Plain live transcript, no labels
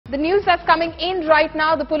The news that's coming in right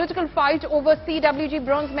now, the political fight over CWG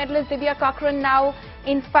bronze medalist Divya Kakran now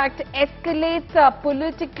in fact escalates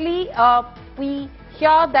politically. We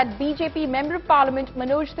hear that BJP Member of Parliament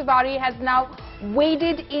Manoj Tiwari has now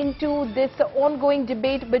waded into this ongoing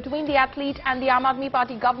debate between the athlete and the Aam Aadmi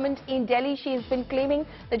Party government in Delhi. She has been claiming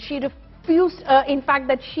that she refused, in fact,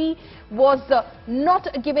 that she was not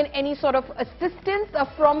given any sort of assistance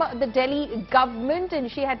from the Delhi government,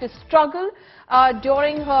 and she had to struggle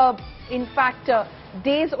during her, in fact,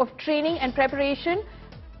 days of training and preparation.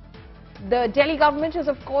 The Delhi government has,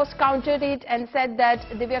 of course, countered it and said that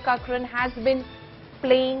Divya Kakran has been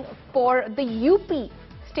playing for the UP,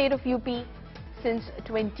 state of UP, since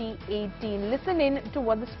 2018. Listen in to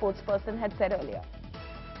what the sportsperson had said earlier.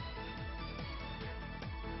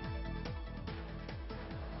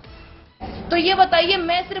 तो ये बताइए,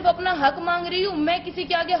 मैं सिर्फ अपना हक मांग रही हूँ, मैं किसी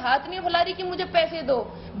के आगे हाथ नहीं फैला रही कि मुझे पैसे दो,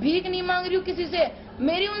 भीख नहीं मांग रही हूँ किसी से,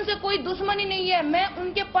 मेरी उनसे कोई दुश्मनी नहीं है। मैं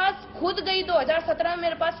उनके पास खुद गई 2017 में,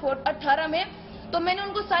 मेरे पास 18 में, तो मैंने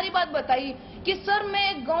उनको सारी बात बताई कि सर मैं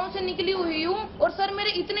एक गांव से निकली हुई हूँ और सर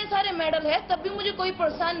मेरे इतने सारे मेडल है, तब भी मुझे कोई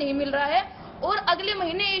प्रोत्साहन नहीं मिल रहा है और अगले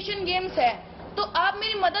महीने एशियन गेम्स है, तो आप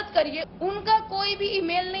मेरी मदद करिए। उनका कोई भी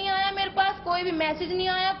ईमेल नहीं आया मेरे पास, कोई भी मैसेज नहीं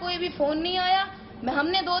आया, कोई भी फोन नहीं आया।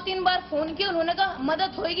 हमने 2-3 बार फोन किया, उन्होंने कहा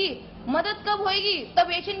मदद होगी। मदद कब होगी?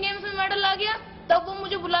 तब एशियन गेम्स में मेडल आ गया, तब वो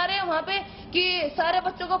मुझे बुला रहे हैं वहाँ पे कि सारे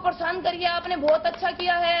बच्चों को प्रोत्साहन करिए, आपने बहुत अच्छा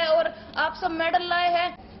किया है और आप सब मेडल लाए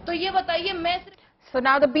हैं। तो ये बताइए, मैं So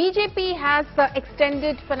now the BJP has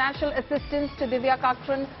extended financial assistance to Divya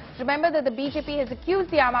Kakran. Remember that the BJP has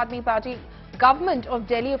accused the Aam Aadmi Party government of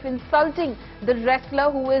Delhi of insulting the wrestler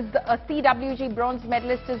who is a CWG bronze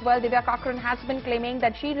medalist as well. Divya Kakran has been claiming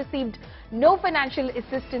that she received no financial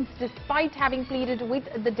assistance despite having pleaded with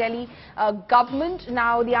the Delhi government.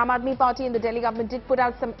 Now the Aam Aadmi Party and the Delhi government did put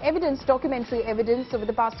out some evidence, documentary evidence over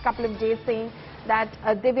the past couple of days, saying that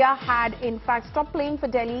Divya had in fact stopped playing for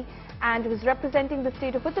Delhi and was representing the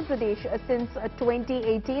state of Uttar Pradesh since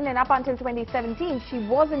 2018, and up until 2017 she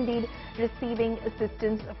was indeed receiving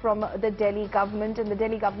assistance from the Delhi government, and the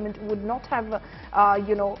Delhi government would not have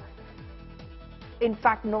in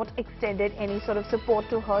fact not extended any sort of support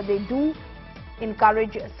to her. They do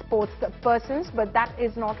encourage sports persons, but that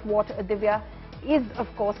is not what Divya is, of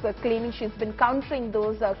course, claiming. She's been countering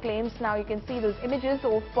those claims. Now you can see those images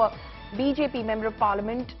of BJP Member of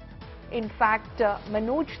Parliament, in fact,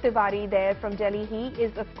 Manoj Tiwari there from Delhi. He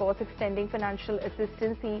is, of course, extending financial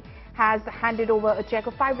assistance. He has handed over a cheque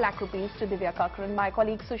of 5 lakh rupees to Divya Kakran. My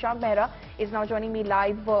colleague Sushant Mehra is now joining me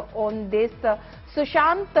live on this.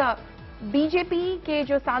 Sushant, BJP के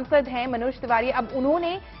जो सांसद हैं मनोज तिवारी, अब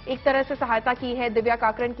उन्होंने एक तरह से सहायता की है दिव्या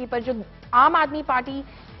काकरन की, पर जो आम आदमी पार्टी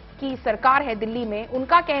की सरकार है दिल्ली में,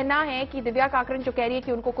 उनका कहना है कि दिव्या काकरन जो कह रही है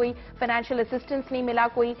कि उनको कोई फाइनेंशियल असिस्टेंस नहीं मिला,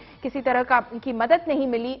 कोई किसी तरह की मदद नहीं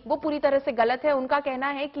मिली, वो पूरी तरह से गलत है। उनका कहना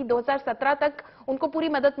है कि 2017 तक उनको पूरी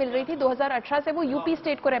मदद मिल रही थी, 2018 से वो यूपी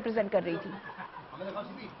स्टेट को रिप्रेजेंट कर रही थी।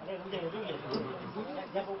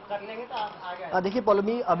 देखिए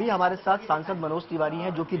पौलमी, अभी हमारे साथ सांसद मनोज तिवारी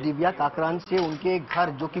हैं जो कि दिव्या काकरान से उनके घर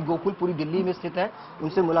जो कि गोकुलपुरी दिल्ली में स्थित है,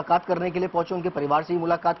 उनसे मुलाकात करने के लिए पहुंचे। उनके परिवार से ही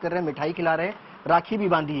मुलाकात कर रहे हैं, मिठाई खिला रहे हैं, राखी भी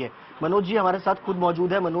बांधी है। मनोज जी हमारे साथ खुद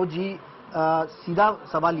मौजूद है। मनोज जी, सीधा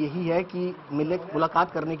सवाल यही है कि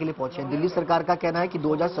मुलाकात करने के लिए पहुंचे। दिल्ली सरकार का कहना है कि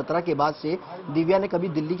 2017 के बाद से दिव्या ने कभी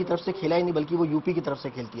दिल्ली की तरफ से खेला ही नहीं, बल्कि वो यूपी की तरफ से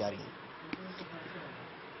खेलती आ रही है।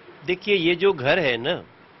 देखिए, ये जो घर है ना,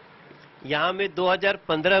 यहाँ में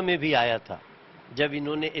 2015 में भी आया था जब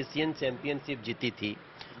इन्होंने एशियन चैंपियनशिप जीती थी,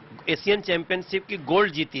 एशियन चैंपियनशिप की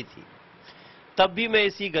गोल्ड जीती थी, तब भी मैं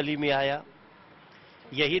इसी गली में आया।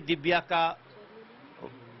 यही दिव्या का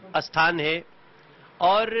स्थान है।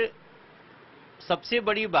 और सबसे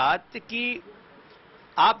बड़ी बात कि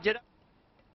आप जरा